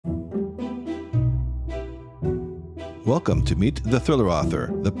Welcome to Meet the Thriller Author,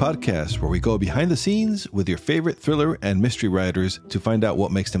 the podcast where we go behind the scenes with your favorite thriller and mystery writers to find out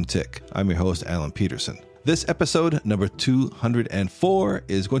what makes them tick. I'm your host, Alan Peterson. This episode, number 204,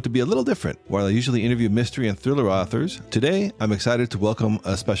 is going to be a little different. While I usually interview mystery and thriller authors, today I'm excited to welcome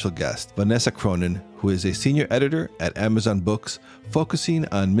a special guest, Vannessa Cronin, who is a senior editor at Amazon Books, focusing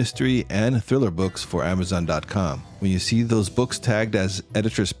on mystery and thriller books for Amazon.com. When you see those books tagged as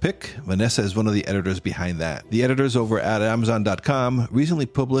editor's pick, Vannessa is one of the editors behind that. The editors over at Amazon.com recently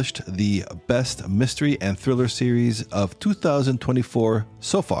published the best mystery and thriller series of 2024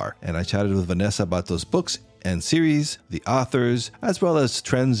 so far, and I chatted with Vannessa about those books and series, the authors, as well as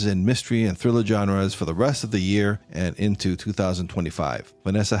trends in mystery and thriller genres for the rest of the year and into 2025.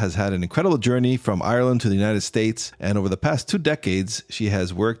 Vannessa has had an incredible journey from Ireland to the United States, and over the past 2 decades, she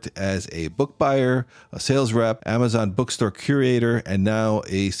has worked as a book buyer, a sales rep, Amazon bookstore curator, and now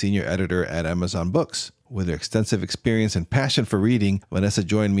a senior editor at Amazon Books. With her extensive experience and passion for reading, Vannessa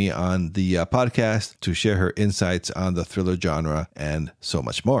joined me on the podcast to share her insights on the thriller genre and so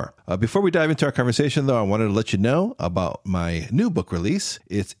much more. Before we dive into our conversation, though, I wanted to let you know about my new book release.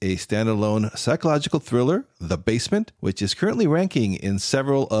 It's a standalone psychological thriller, The Basement, which is currently ranking in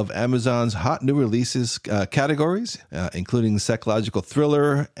several of Amazon's hot new releases categories, including psychological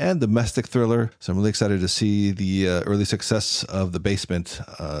thriller and domestic thriller. So I'm really excited to see the early success of The Basement.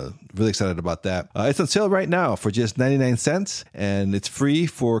 Really excited about that. It's on sale right now for just 99 cents, and it's free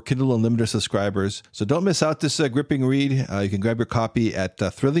for Kindle Unlimited subscribers. So don't miss out this gripping read. You can grab your copy at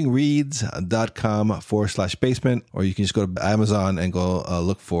thrillingreads.com/basement, or you can just go to Amazon and go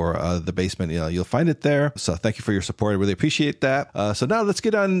look for The Basement. You'll find it there. So thank you for your support. I really appreciate that. So now let's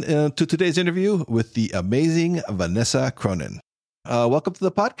get on to today's interview with the amazing Vannessa Cronin. Welcome to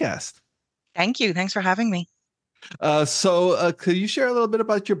the podcast. Thank you. Thanks for having me. So could you share a little bit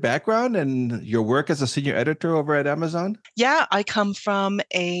about your background and your work as a senior editor over at Amazon? Yeah, I come from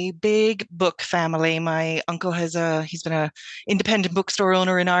a big book family. My uncle he's been an independent bookstore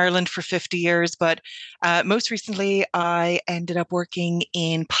owner in Ireland for 50 years, but most recently I ended up working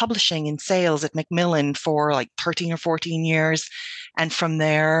in publishing and sales at Macmillan for like 13 or 14 years. And from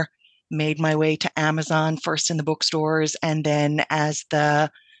there, made my way to Amazon, first in the bookstores and then as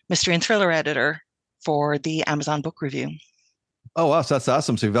the mystery and thriller editor for the Amazon Book Review. Oh, wow. So that's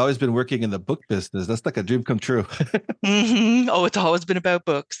awesome. So you've always been working in the book business. That's like a dream come true. Mm-hmm. Oh, it's always been about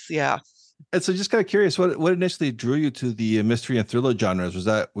books. Yeah. And so just kind of curious, what initially drew you to the mystery and thriller genres?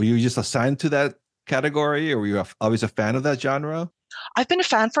 Were you just assigned to that category, or were you always a fan of that genre? I've been a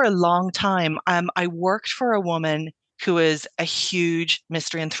fan for a long time. I worked for a woman who is a huge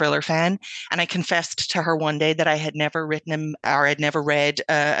mystery and thriller fan. And I confessed to her one day that I had never written or had never read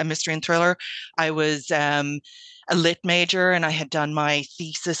a mystery and thriller. I was a lit major and I had done my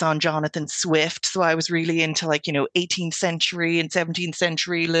thesis on Jonathan Swift. So I was really into 18th century and 17th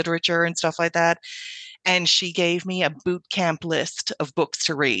century literature and stuff like that. And she gave me a boot camp list of books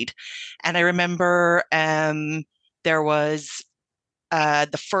to read. And I remember there was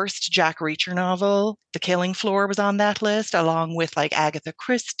the first Jack Reacher novel, The Killing Floor, was on that list, along with Agatha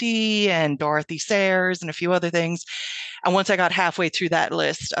Christie and Dorothy Sayers and a few other things. And once I got halfway through that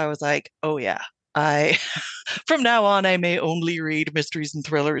list, I was like, oh yeah, from now on, I may only read mysteries and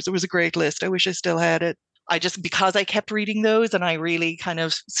thrillers. It was a great list. I wish I still had it. Because I kept reading those and I really kind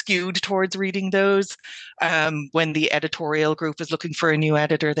of skewed towards reading those. When the editorial group was looking for a new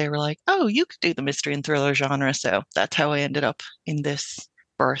editor, they were like, oh, you could do the mystery and thriller genre. So that's how I ended up in this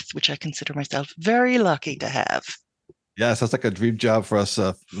berth, which I consider myself very lucky to have. Yeah, sounds like a dream job for us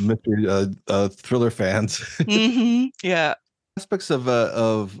mystery thriller fans. Mm-hmm. Yeah. Aspects of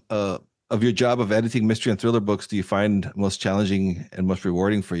your job of editing mystery and thriller books do you find most challenging and most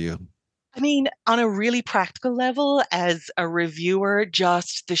rewarding for you? I mean, on a really practical level, as a reviewer,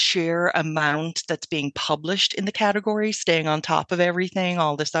 just the sheer amount that's being published in the category, staying on top of everything,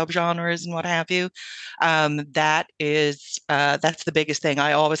 all the subgenres and what have you, that's the biggest thing.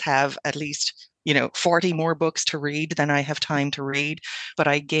 I always have at least 40 more books to read than I have time to read, but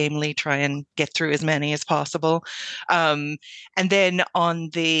I gamely try and get through as many as possible. And then on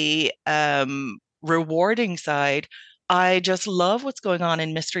the rewarding side, I just love what's going on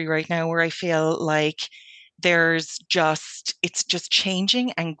in mystery right now, where I feel like it's just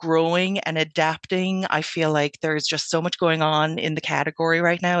changing and growing and adapting. I feel like there's just so much going on in the category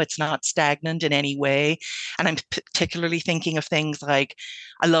right now. It's not stagnant in any way. And I'm particularly thinking of things like,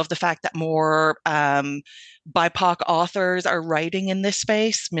 I love the fact that more BIPOC authors are writing in this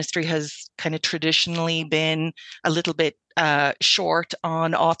space. Mystery has kind of traditionally been a little bit short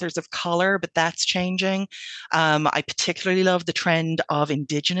on authors of color, but that's changing. I particularly love the trend of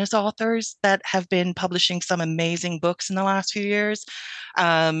Indigenous authors that have been publishing some amazing books in the last few years.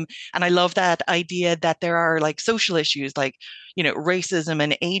 And I love that idea that there are like social issues like, racism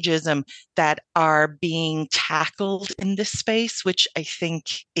and ageism that are being tackled in this space, which I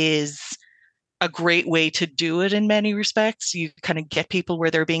think is a great way to do it in many respects. You kind of get people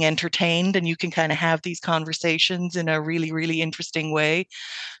where they're being entertained and you can kind of have these conversations in a really, really interesting way.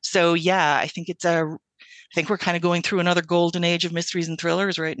 So yeah, I think we're kind of going through another golden age of mysteries and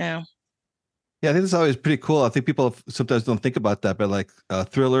thrillers right now. Yeah, I think it's always pretty cool. I think people sometimes don't think about that, but like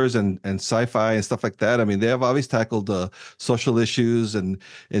thrillers and sci-fi and stuff like that. I mean, they have always tackled social issues and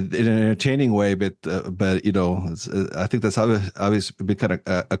in an entertaining way, but I think that's always been kind of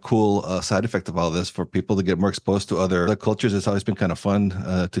a cool side effect of all this for people to get more exposed to other cultures. It's always been kind of fun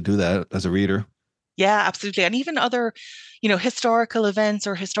to do that as a reader. Yeah, absolutely. And even other, historical events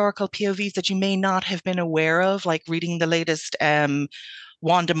or historical POVs that you may not have been aware of, like reading the latest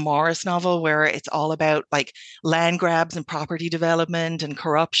Wanda Morris novel, where it's all about like land grabs and property development and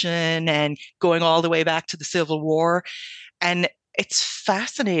corruption and going all the way back to the Civil War. And it's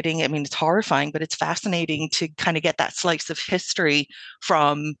fascinating. I mean, it's horrifying, but it's fascinating to kind of get that slice of history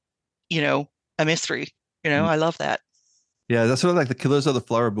from, you know, a mystery. I love that. Yeah, that's sort of like the Killers of the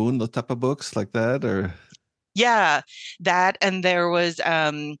Flower Moon, those type of books like that, or Yeah, that and there was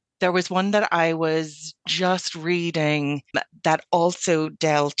one that I was just reading that also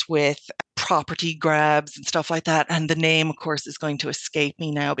dealt with property grabs and stuff like that. And the name, of course, is going to escape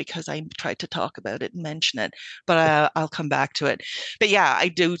me now because I tried to talk about it and mention it, but I'll come back to it. But yeah, I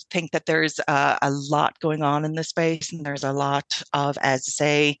do think that there's a lot going on in this space, and there's a lot of, as I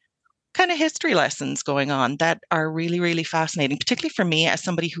say, kind of history lessons going on that are really, really fascinating, particularly for me as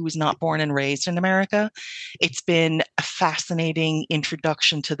somebody who was not born and raised in America. It's been a fascinating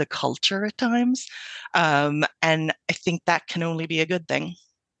introduction to the culture at times. And I think that can only be a good thing.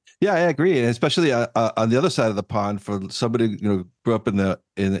 yeah, I agree, and especially on the other side of the pond, for somebody grew up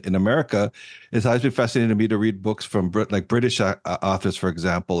in America, it's always been fascinating to me to read books from British authors, for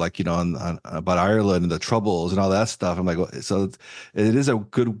example, like on about Ireland and the Troubles and all that stuff. I'm like, well, so it is a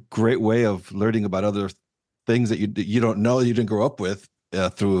great way of learning about other things that you don't know, you didn't grow up with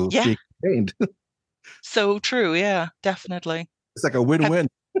through Yeah, being trained. so true. Yeah, definitely. It's like a Have, win-win.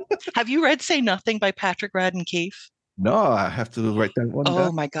 have you read Say Nothing by Patrick Radden Keefe? No, I have to write that one down.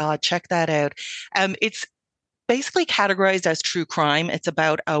 Oh my God, check that out. It's basically categorized as true crime. It's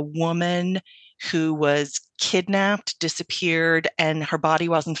about a woman who was kidnapped, disappeared, and her body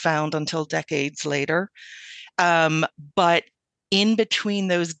wasn't found until decades later. Um, but in between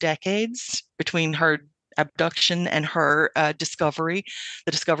those decades, between her abduction and her discovery,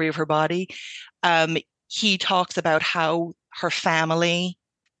 the discovery of her body, um, he talks about how her family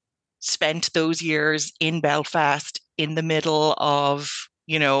spent those years in Belfast in the middle of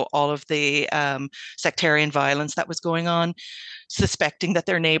all of the sectarian violence that was going on, suspecting that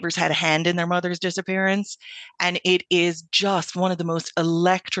their neighbors had a hand in their mother's disappearance. And it is just one of the most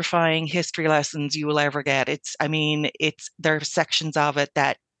electrifying history lessons you will ever get. I mean, there are sections of it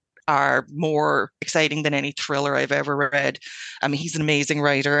that are more exciting than any thriller I've ever read. I mean, he's an amazing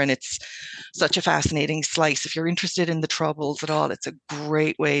writer, and it's such a fascinating slice. If you're interested in the Troubles at all, it's a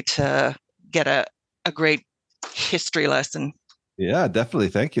great way to get a great history lesson. Yeah, definitely.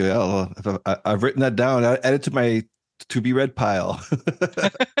 Thank you. Yeah, well, I've written that down. I add it to my to be read pile.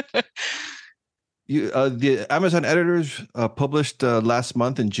 The Amazon editors published last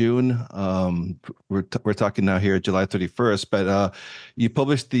month in June. We're talking now here July 31st, but you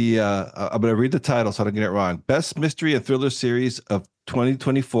published I'm going to read the title so I don't get it wrong. Best Mystery and Thriller Series of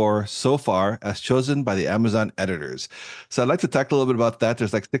 2024 so far, as chosen by the Amazon editors. So I'd like to talk a little bit about that.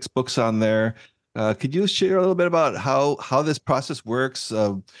 There's like 6 books on there. Could you share a little bit about how this process works?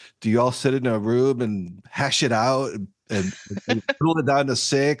 Do you all sit in a room and hash it out and pull it down to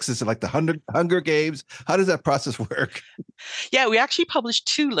 6? Is it like the Hunger Games? How does that process work? Yeah, we actually published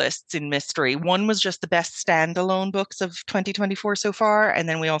two lists in Mystery. One was just the best standalone books of 2024 so far, and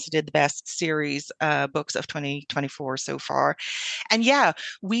then we also did the best series books of 2024 so far. And yeah,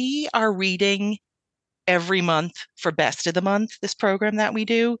 we are reading every month for best of the month, this program that we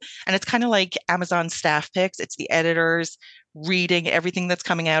do. And it's kind of like Amazon staff picks. It's the editors reading everything that's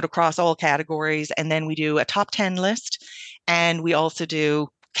coming out across all categories. And then we do a top 10 list. And we also do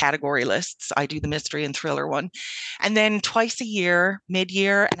category lists. I do the mystery and thriller one. And then twice a year,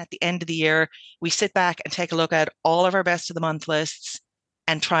 mid-year, and at the end of the year, we sit back and take a look at all of our best of the month lists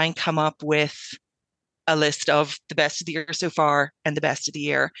and try and come up with a list of the best of the year so far and the best of the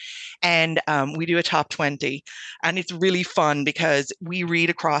year. And we do a top 20. And it's really fun because we read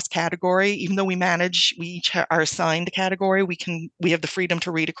across category, even though we each are assigned a category, we have the freedom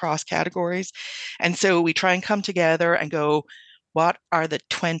to read across categories. And so we try and come together and go, what are the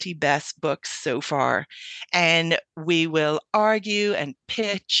 20 best books so far? And we will argue and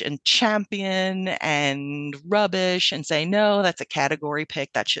pitch and champion and rubbish and say, no, that's a category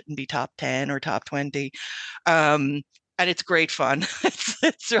pick. That shouldn't be top 10 or top 20. Um, and it's great fun.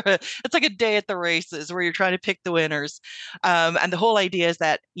 It's like a day at the races where you're trying to pick the winners. And the whole idea is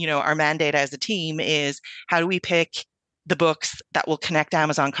that, our mandate as a team is how do we pick the books that will connect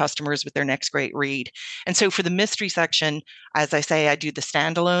Amazon customers with their next great read. And so for the mystery section, as I say, I do the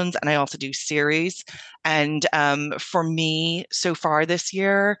standalones and I also do series. And for me, so far this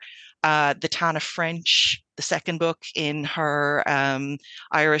year, the Tana French, the second book in her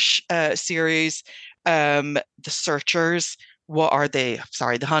Irish series, The Searchers,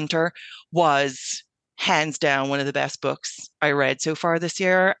 The Hunter, was hands down one of the best books I read so far this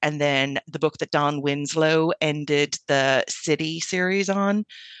year. And then the book that Don Winslow ended the City series on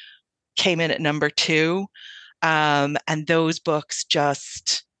came in at number two. And those books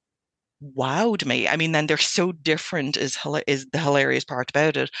just wowed me. I mean, then they're so different is the hilarious part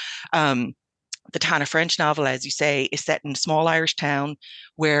about it. The Tana French novel, as you say, is set in a small Irish town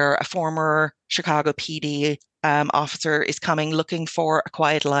where a former Chicago PD officer is coming looking for a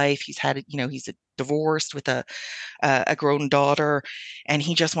quiet life. He's divorced with a grown daughter, and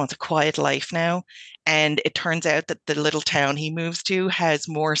he just wants a quiet life now. And it turns out that the little town he moves to has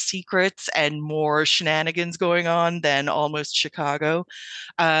more secrets and more shenanigans going on than almost Chicago.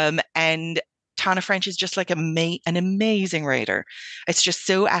 And Tana French is just like an amazing writer. It's just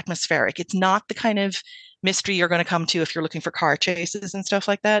so atmospheric. It's not the kind of mystery you're going to come to if you're looking for car chases and stuff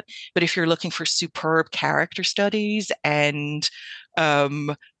like that. But if you're looking for superb character studies and a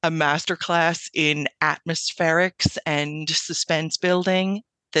masterclass in atmospherics and suspense building,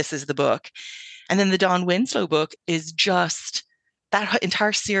 this is the book. And then the Don Winslow book is just that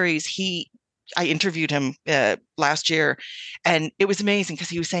entire series. I interviewed him last year, and it was amazing because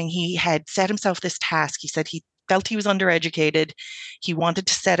he was saying he had set himself this task. He said he felt he was undereducated. He wanted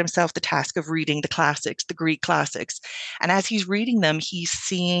to set himself the task of reading the classics, the Greek classics. And as he's reading them, he's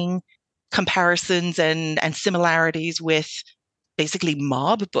seeing comparisons and similarities with basically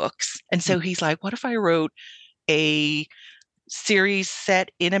mob books. And so he's like, what if I wrote a series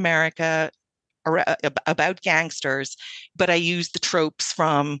set in America about gangsters, but I used the tropes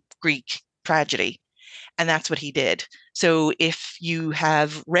from Greek tragedy? And that's what he did. So if you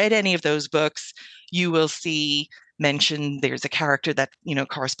have read any of those books, you will see mentioned there's a character that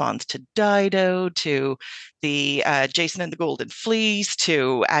corresponds to Dido, to the Jason and the Golden Fleece,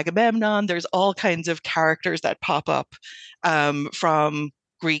 to Agamemnon. There's all kinds of characters that pop up from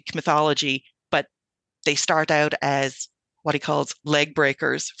Greek mythology, but they start out as what he calls leg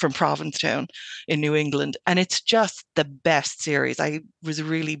breakers from Provincetown in New England. And it's just the best series. I was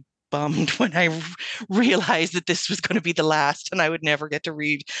really bummed when I realized that this was going to be the last and I would never get to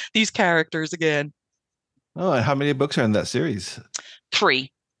read these characters again. Oh, and how many books are in that series?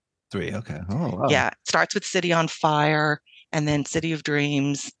 Three. Three. Okay. Oh, wow. Yeah. It starts with City on Fire, and then City of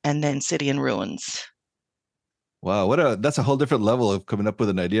Dreams, and then City in Ruins. Wow. That's a whole different level of coming up with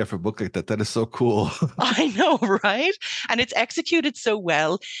an idea for a book like that. That is so cool. I know, right? And it's executed so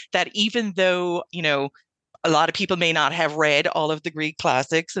well that even though, a lot of people may not have read all of the Greek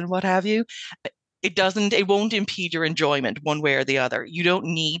classics and what have you, it won't impede your enjoyment one way or the other. You don't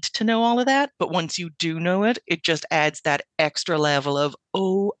need to know all of that, but once you do know it, it just adds that extra level of,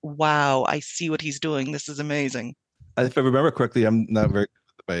 oh, wow, I see what he's doing. This is amazing. If I remember correctly, I'm not very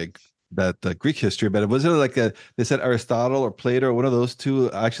good at the Greek history, but was it like they said Aristotle or Plato or one of those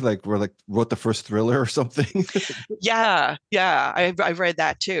two actually wrote the first thriller or something? Yeah, I've read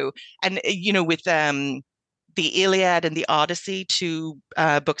that too. And with the Iliad and the Odyssey, two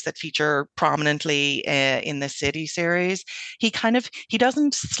books that feature prominently in the City series, he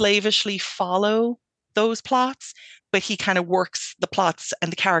doesn't slavishly follow those plots, but he kind of works the plots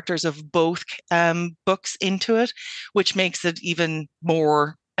and the characters of both books into it, which makes it even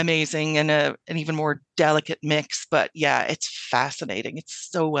more amazing and an even more delicate mix. But yeah, it's fascinating. It's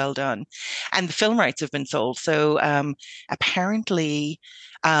so well done. And the film rights have been sold. So apparently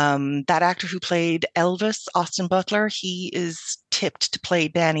that actor who played Elvis, Austin Butler, he is tipped to play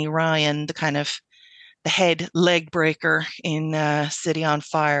Danny Ryan, the head leg breaker in City on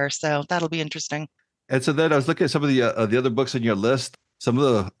Fire. So that'll be interesting. And so then I was looking at some of the other books on your list. Some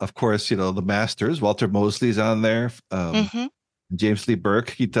of of course, the masters. Walter Mosley's on there. Mm-hmm. James Lee Burke.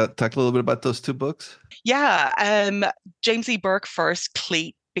 Can you talk a little bit about those two books? Yeah, James E. Burke first,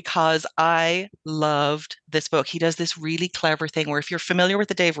 Cleat, because I loved this book. He does this really clever thing where if you're familiar with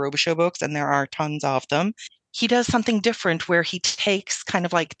the Dave Robichaux books, and there are tons of them, he does something different where he takes kind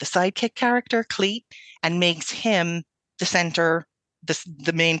of like the sidekick character, Cleat, and makes him the center,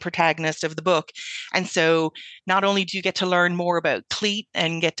 the main protagonist of the book. And so not only do you get to learn more about Cleat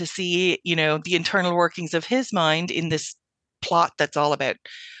and get to see, the internal workings of his mind in this plot that's all about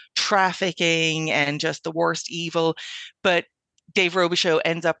trafficking and just the worst evil. But Dave Robichaux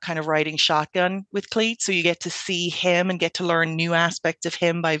ends up kind of riding shotgun with Cleet. So you get to see him and get to learn new aspects of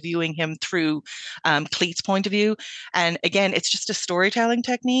him by viewing him through Cleet's point of view. And again, it's just a storytelling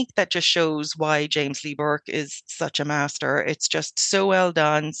technique that just shows why James Lee Burke is such a master. It's just so well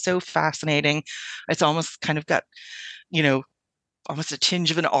done, so fascinating. It's almost kind of got, you know, almost a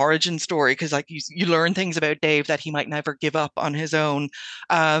tinge of an origin story because like you learn things about Dave that he might never give up on his own.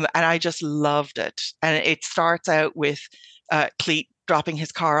 And I just loved it. And it starts out with Cleet dropping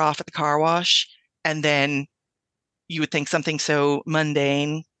his car off at the car wash. And then you would think something so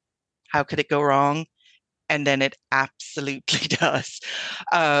mundane, how could it go wrong? And then it absolutely does.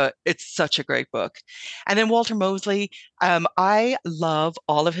 It's such a great book. And then Walter Mosley, I love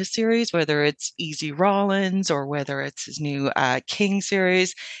all of his series, whether it's Easy Rollins or whether it's his new King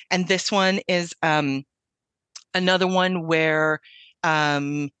series. And this one is another one where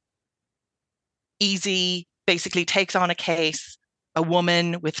um, Easy basically takes on a case, a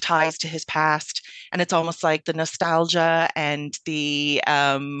woman with ties to his past, and it's almost like the nostalgia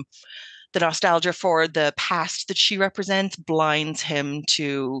for the past that she represents blinds him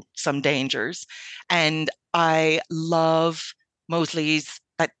to some dangers. And I love Mosley's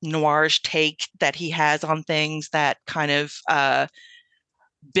that noirish take that he has on things, that kind of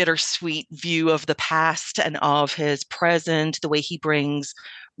bittersweet view of the past and of his present, the way he brings,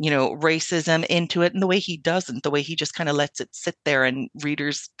 racism into it, and the way he doesn't, the way he just kind of lets it sit there and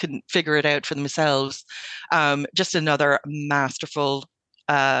readers can figure it out for themselves. Just another masterful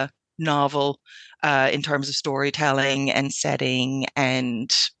novel in terms of storytelling and setting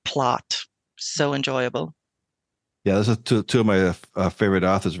and plot. So enjoyable. Yeah, those are two of my favorite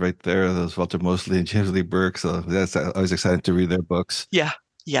authors right there. Those Walter Mosley and James Lee Burke. So that's always excited to read their books. Yeah.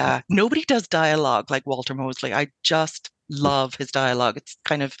 Yeah. Nobody does dialogue like Walter Mosley. I just love his dialogue. It's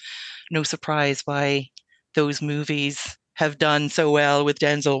kind of no surprise why those movies have done so well with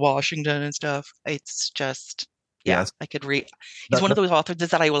Denzel Washington and stuff. It's just, yeah, Yes. I could read. He's That, one of that- those authors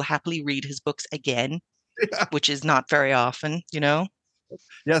that I will happily read his books again, yeah. which is not very often.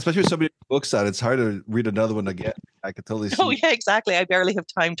 Yeah, especially with so many books out, it's hard to read another one again. I could totally Oh, see. yeah, exactly. I barely have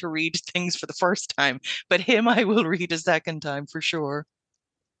time to read things for the first time, but him I will read a second time for sure.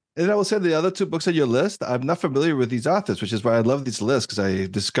 And I will say the other two books on your list, I'm not familiar with these authors, which is why I love these lists because I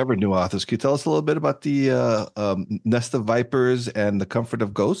discovered new authors. Can you tell us a little bit about the Nest of Vipers and The Comfort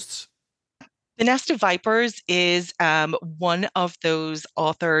of Ghosts? The Nest of Vipers is one of those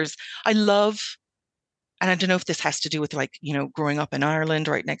authors I love. And I don't know if this has to do with like, growing up in Ireland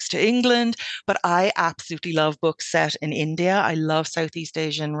right next to England, but I absolutely love books set in India. I love Southeast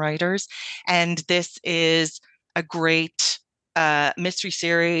Asian writers. And this is a great mystery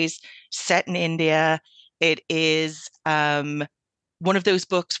series set in India. It is one of those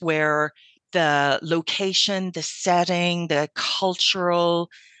books where the location, the setting, the cultural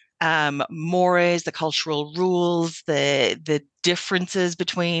mores, the cultural rules, the differences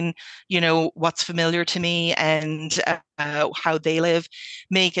between what's familiar to me and how they live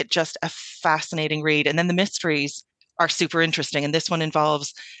make it just a fascinating read. And then the mysteries are super interesting. And this one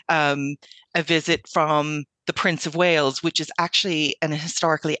involves a visit from the Prince of Wales, which is actually an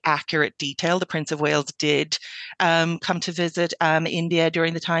historically accurate detail. The Prince of Wales did come to visit India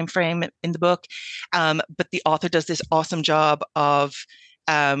during the time frame in the book, but the author does this awesome job of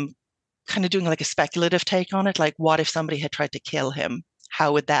um, kind of doing like a speculative take on it. Like, what if somebody had tried to kill him?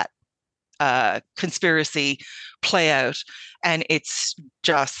 How would that conspiracy play out? And it's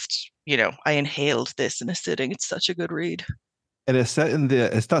just, I inhaled this in a sitting. It's such a good read. And it's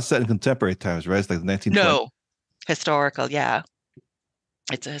not set in contemporary times, right? It's like the 1920s. No, historical. Yeah.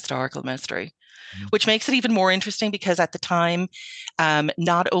 It's a historical mystery, which makes it even more interesting because at the time,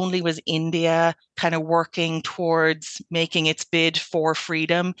 not only was India kind of working towards making its bid for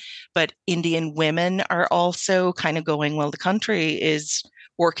freedom, but Indian women are also kind of going, well, the country is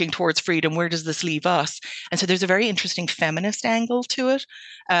working towards freedom. Where does this leave us? And so there's a very interesting feminist angle to it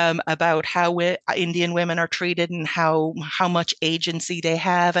about how Indian women are treated and how much agency they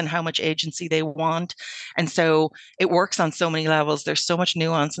have and how much agency they want. And so it works on so many levels. There's so much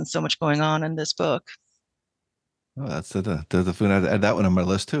nuance and so much going on in this book. Oh, that's the food. I'd add that one on my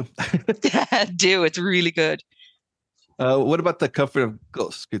list too. Do. It's really good. What about the Comfort of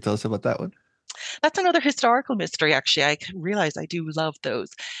Ghosts? Can you tell us about that one? That's another historical mystery, actually. I realize I do love those.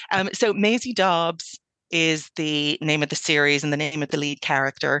 So Maisie Dobbs is the name of the series and the name of the lead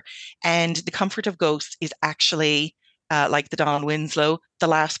character. And The Comfort of Ghosts is actually, like the Don Winslow, the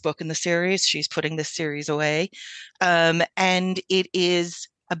last book in the series. She's putting this series away. And it is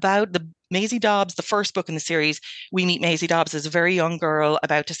about the Maisie Dobbs, the first book in the series. We meet Maisie Dobbs as a very young girl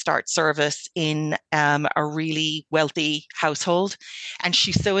about to start service in a really wealthy household. And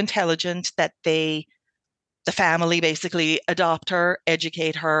she's so intelligent that the family basically adopt her,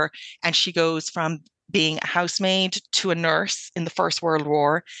 educate her, and she goes from being a housemaid to a nurse in the First World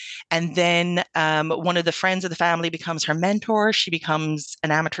War. And then one of the friends of the family becomes her mentor. She becomes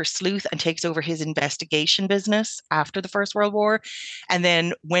an amateur sleuth and takes over his investigation business after the First World War. And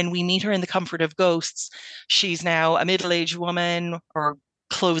then when we meet her in The Comfort of Ghosts, she's now a middle aged woman or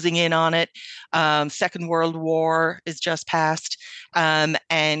closing in on it. Second World War is just passed.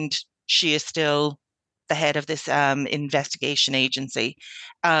 And she is still the head of this investigation agency.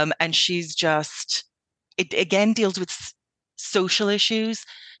 And it again deals with social issues.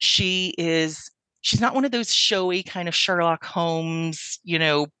 She is, she's not one of those showy kind of Sherlock Holmes,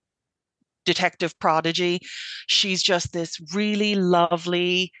 detective prodigy. She's just this really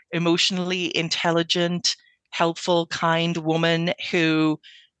lovely, emotionally intelligent, helpful, kind woman who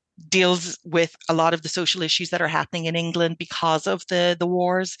deals with a lot of the social issues that are happening in England because of the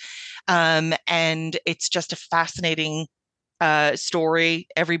wars. And it's just a fascinating story.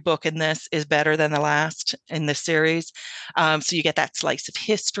 Every book in this is better than the last in this series. So you get that slice of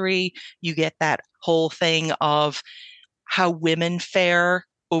history, you get that whole thing of how women fare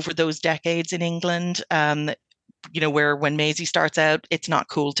over those decades in England. Where when Maisie starts out, it's not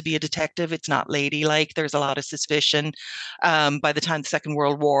cool to be a detective. It's not ladylike. There's a lot of suspicion. By the time the Second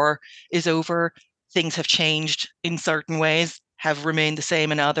World War is over, things have changed in certain ways, have remained the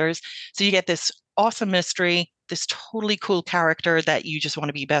same in others. So you get this awesome mystery, this totally cool character that you just want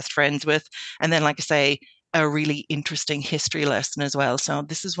to be best friends with. And then, like I say, a really interesting history lesson as well. So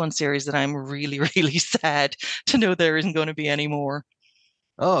this is one series that I'm really, really sad to know there isn't going to be any more.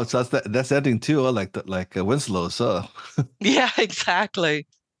 Oh, so that's ending too, like Winslow. So, Yeah, exactly.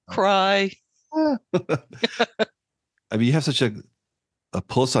 Cry. I mean, you have such a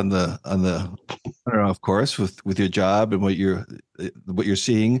pulse on the I don't know, of course, with your job and what you're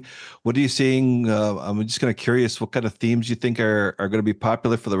seeing. What are you seeing? I'm just kind of curious what kind of themes you think are going to be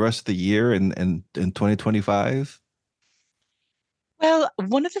popular for the rest of the year and in 2025. Well,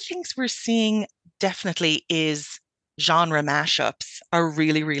 one of the things we're seeing definitely is genre mashups are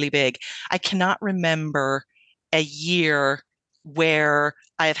really, really big. I cannot remember a year where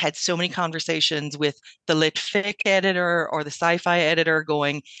I have had so many conversations with the lit fic editor or the sci-fi editor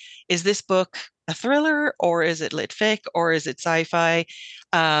going, is this book a thriller or is it lit fic or is it sci-fi?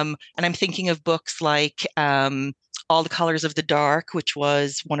 And I'm thinking of books like All the Colors of the Dark, which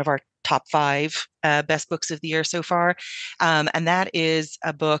was one of our top five best books of the year so far. And that is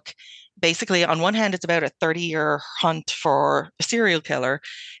a book. Basically, on one hand, it's about a 30-year hunt for a serial killer.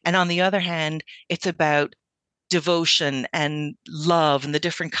 And on the other hand, it's about devotion and love and the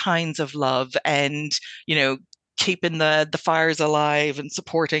different kinds of love and, you know, keeping the fires alive and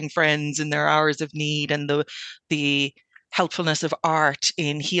supporting friends in their hours of need and the helpfulness of art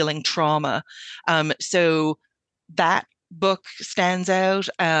in healing trauma. So that book stands out.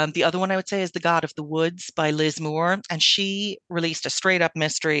 The other one I would say is The God of the Woods by Liz Moore. And she released a straight up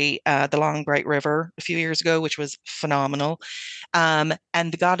mystery, The Long Bright River, a few years ago, which was phenomenal. And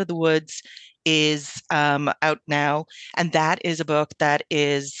The God of the Woods is out now. And that is a book that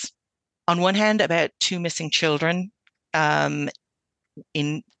is, on one hand, about two missing children. Um,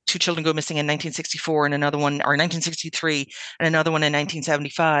 in Two children go missing in 1964 and another one, or 1963, and another one in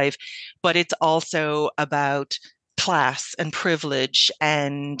 1975. But it's also about class and privilege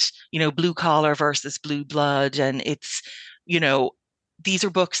and, blue collar versus blue blood. And it's, you know, these are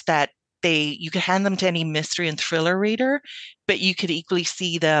books that you could hand them to any mystery and thriller reader, but you could equally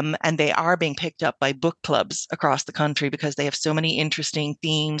see them, and they are being picked up by book clubs across the country because they have so many interesting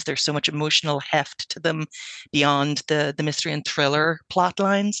themes. There's so much emotional heft to them beyond the mystery and thriller plot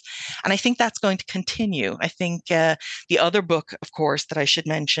lines. And I think that's going to continue. I think the other book, of course, that I should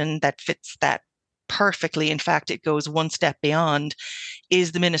mention that fits that perfectly, in fact, it goes one step beyond,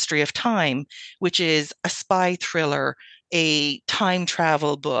 is The Ministry of Time, which is a spy thriller, a time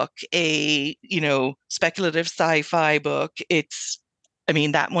travel book, a, speculative sci-fi book. I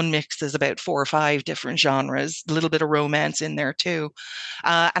mean, that one mixes about four or five different genres, a little bit of romance in there too.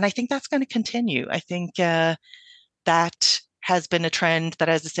 And I think that's going to continue. I think that has been a trend that,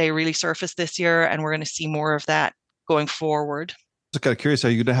 as I say, really surfaced this year, and we're going to see more of that going forward. Just kind of curious, are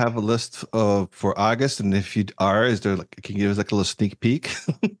you going to have a list for August? And if you are, is there like, can you give us like a little sneak peek?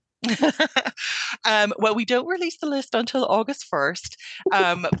 Well, we don't release the list until August 1st.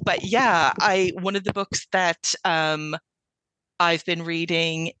 But yeah, I one of the books that I've been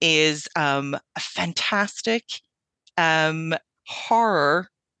reading is a fantastic um, horror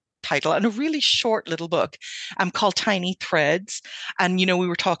title and a really short little book called Tiny Threads. And, we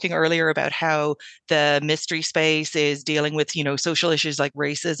were talking earlier about how the mystery space is dealing with, social issues like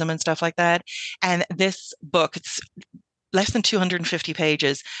racism and stuff like that. And this book, it's less than 250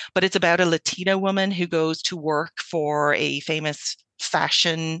 pages, but it's about a Latina woman who goes to work for a famous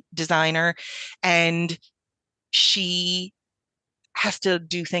fashion designer. And she has to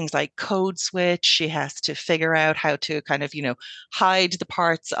do things like code switch. She has to figure out how to kind of, hide the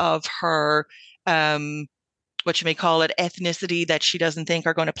parts of her, what you may call it, ethnicity that she doesn't think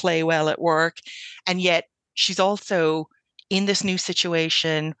are going to play well at work. And yet she's also in this new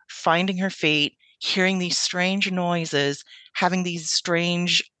situation, finding her feet, hearing these strange noises, having these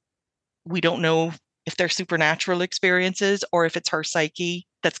strange, we don't know if they're supernatural experiences or if it's her psyche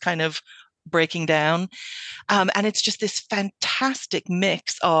that's kind of breaking down. And it's just this fantastic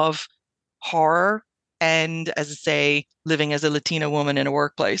mix of horror and, as I say, living as a Latina woman in a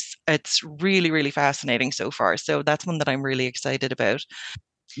workplace. It's really, really fascinating so far. So that's one that I'm really excited about.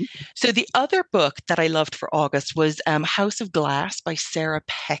 So the other book that I loved for August was House of Glass by Sarah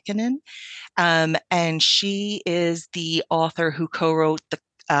Pekkanen. And she is the author who co-wrote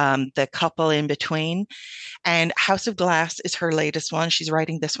the couple in between. And House of Glass is her latest one. She's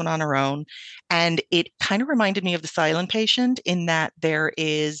writing this one on her own. And it kind of reminded me of The Silent Patient in that there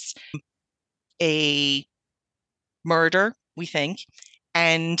is a murder, we think,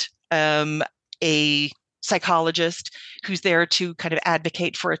 and a psychologist who's there to kind of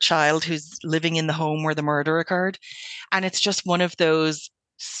advocate for a child who's living in the home where the murder occurred. And it's just one of those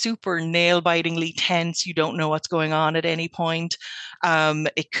super nail-bitingly tense. You don't know what's going on at any point.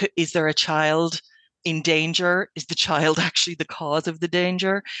 Is there a child in danger? Is the child actually the cause of the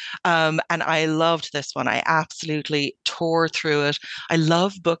danger? And I loved this one. I absolutely tore through it. I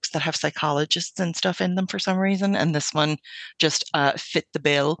love books that have psychologists and stuff in them for some reason, and this one just fit the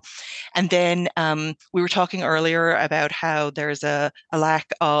bill. And then we were talking earlier about how there's a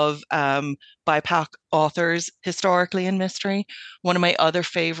lack of BIPOC authors historically in mystery. One of my other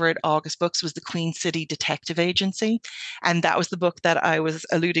favorite August books was The Queen City Detective Agency. And that was the book that I was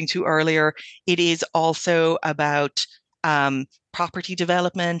alluding to earlier. It is also about property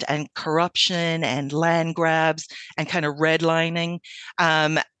development and corruption and land grabs and kind of redlining.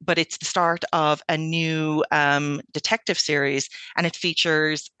 But it's the start of a new detective series, and it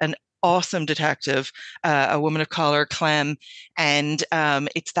features an awesome detective, a woman of color, Clem, and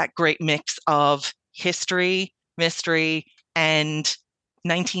it's that great mix of history, mystery, and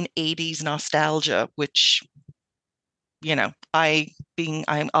 1980s nostalgia, which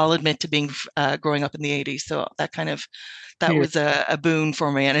I'll admit to being growing up in the 80s, so that Yeah. was a boon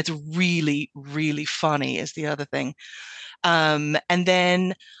for me, and it's really, really funny is the other thing. And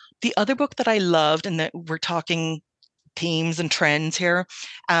then the other book that I loved, and that we're talking themes and trends here.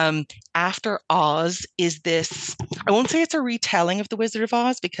 After Oz is this, I won't say it's a retelling of The Wizard of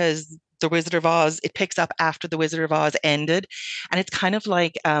Oz because The Wizard of Oz, it picks up after The Wizard of Oz ended. And it's kind of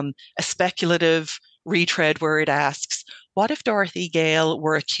like a speculative retread where it asks, what if Dorothy Gale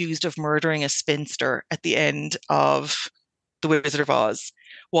were accused of murdering a spinster at the end of The Wizard of Oz?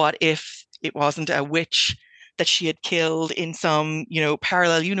 What if it wasn't a witch that she had killed in some,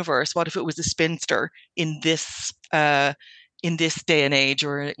 parallel universe? What if it was a spinster in this day and age,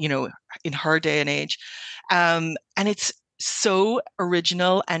 or in her day and age? And it's so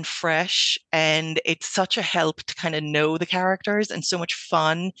original and fresh, and it's such a help to kind of know the characters, and so much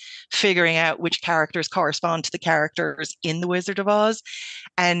fun figuring out which characters correspond to the characters in The Wizard of Oz.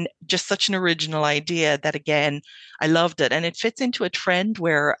 And just such an original idea that, again, I loved it. And it fits into a trend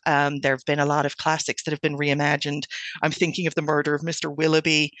where there have been a lot of classics that have been reimagined. I'm thinking of The Murder of Mr.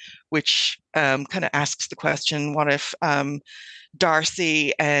 Willoughby, which kind of asks the question, what if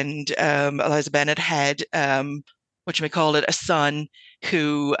Darcy and Eliza Bennet had, what you may call it, a son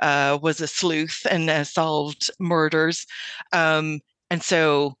who was a sleuth and solved murders. And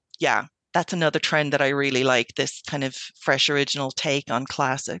so, yeah, that's another trend that I really like, this kind of fresh, original take on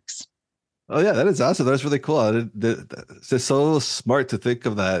classics. Oh yeah, that is awesome. That's really cool. It's just so smart to think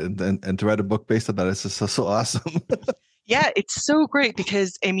of that and to write a book based on that. It's just so awesome. Yeah, it's so great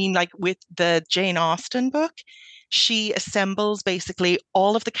because, I mean, like with the Jane Austen book, she assembles basically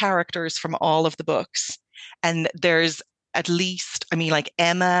all of the characters from all of the books. And there's at least, I mean, like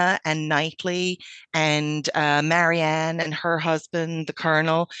Emma and Knightley and Marianne and her husband, the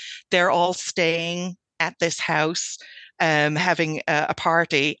Colonel, they're all staying at this house, having a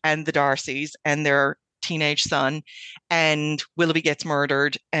party, and the Darcys and their teenage son. And Willoughby gets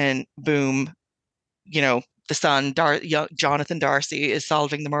murdered, and boom, the son, Jonathan Darcy, is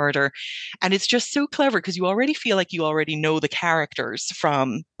solving the murder. And it's just so clever because you already feel like you already know the characters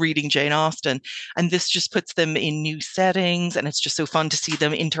from reading Jane Austen. And this just puts them in new settings. And it's just so fun to see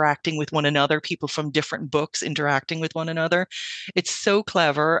them interacting with one another, people from different books interacting with one another. It's so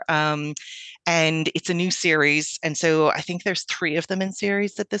clever. And it's a new series. And so I think there's 3 of them in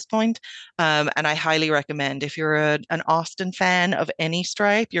series at this point. And I highly recommend, if you're an Austen fan of any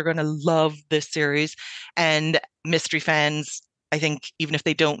stripe, you're going to love this series. And mystery fans, I think, even if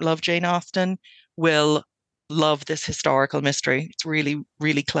they don't love Jane Austen, will love this historical mystery. It's really,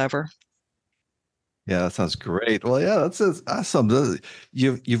 really clever. Yeah, that sounds great. Well, yeah, that's awesome.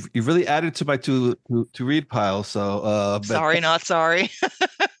 You've really added to my to read pile. So, but Sorry, not sorry.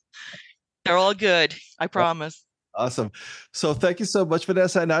 They're all good. I promise. awesome. So, thank you so much,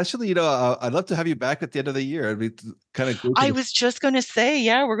 Vannessa. And actually, I'd love to have you back at the end of the year. It'd be kind of cool. I was just going to say,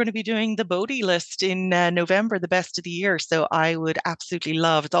 yeah, we're going to be doing the Bodhi list in November, the best of the year. So I would absolutely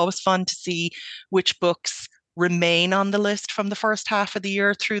love. It's always fun to see which books remain on the list from the first half of the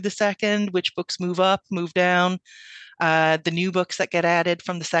year through the second, which books move up, move down, the new books that get added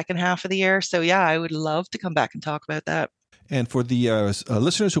from the second half of the year. So yeah, I would love to come back and talk about that. And for the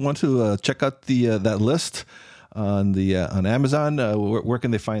listeners who want to check out that list on Amazon, where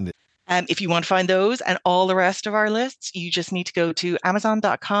can they find it? If you want to find those and all the rest of our lists, you just need to go to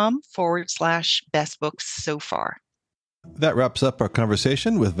amazon.com/best books so far. That wraps up our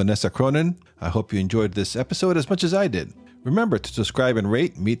conversation with Vannessa Cronin. I hope you enjoyed this episode as much as I did. Remember to subscribe and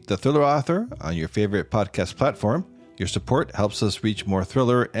rate Meet the Thriller Author on your favorite podcast platform. Your support helps us reach more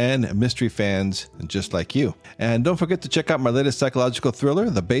thriller and mystery fans just like you. And don't forget to check out my latest psychological thriller,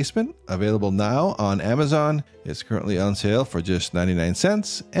 The Basement, available now on Amazon. It's currently on sale for just 99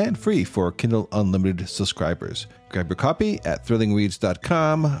 cents and free for Kindle Unlimited subscribers. Grab your copy at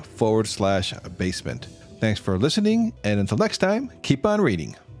thrillingreads.com/basement. Thanks for listening, and until next time, keep on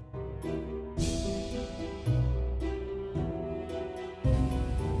reading.